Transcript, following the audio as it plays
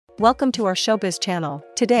welcome to our Showbiz channel.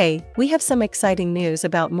 Today, we have some exciting news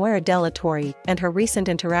about Moira Dela Torre and her recent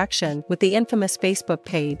interaction with the infamous Facebook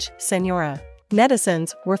page, Senyora.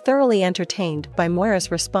 Netizens were thoroughly entertained by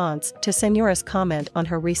Moira's response to Senyora's comment on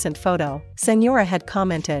her recent photo. Senyora had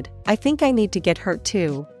commented, "I think I need to get hurt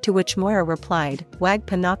too," to which Moira replied, "Wag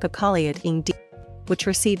pa nakakalit ing di," which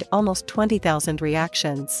received almost 20,000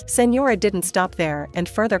 reactions. Senyora didn't stop there and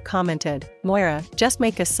further commented, "Moira, just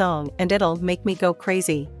make a song and it'll make me go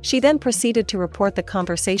crazy." She then proceeded to report the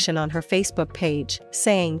conversation on her Facebook page,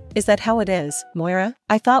 saying, "Is that how it is, Moira?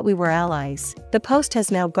 I thought we were allies." The post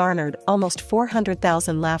has now garnered almost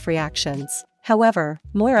 400,000 laugh reactions. However,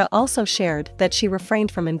 Moira also shared that she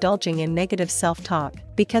refrained from indulging in negative self-talk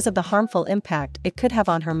because of the harmful impact it could have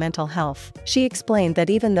on her mental health. She explained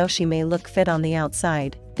that even though she may look fit on the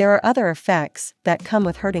outside, there are other effects that come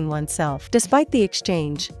with hurting oneself. Despite the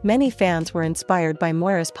exchange, many fans were inspired by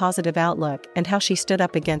Moira's positive outlook and how she stood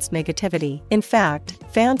up against negativity. In fact,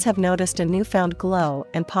 fans have noticed a newfound glow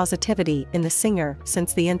and positivity in the singer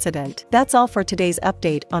since the incident. That's all for today's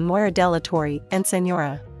update on Moira Dela Torre and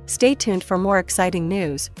Senyora. Stay tuned for more exciting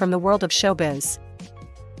news from the world of showbiz.